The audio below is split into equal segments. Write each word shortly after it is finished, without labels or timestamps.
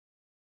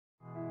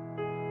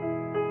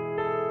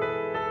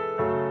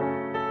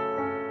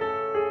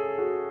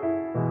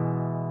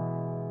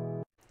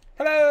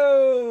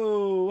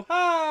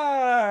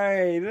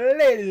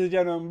Ladies and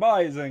gentlemen,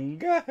 boys and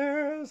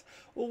girls,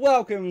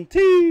 welcome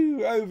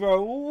to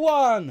over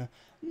 1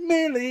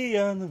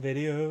 million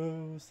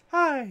videos.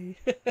 Hi!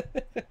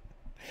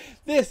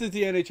 This is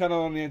the only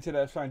channel on the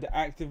internet trying to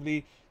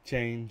actively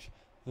change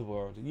the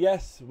world.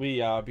 Yes,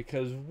 we are,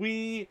 because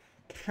we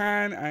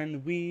can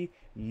and we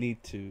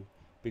need to,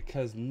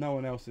 because no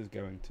one else is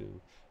going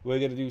to. We're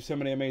going to do so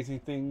many amazing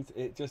things.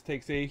 It just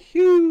takes a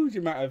huge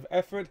amount of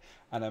effort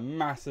and a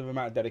massive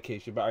amount of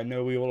dedication, but I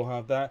know we all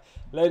have that.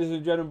 Ladies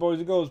and gentlemen, boys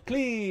and girls,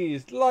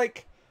 please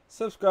like,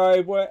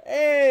 subscribe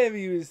wherever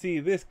you see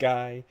this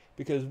guy,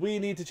 because we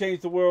need to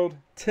change the world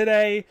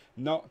today,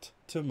 not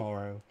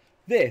tomorrow.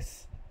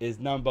 This is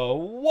number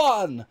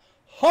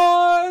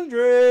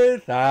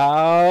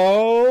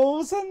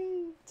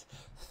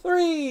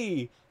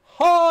 100,310.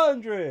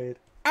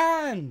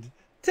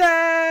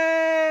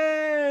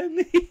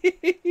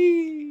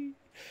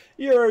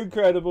 You're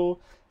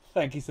incredible.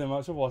 Thank you so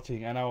much for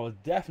watching, and I will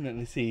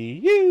definitely see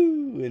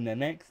you in the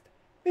next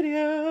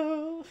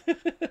video.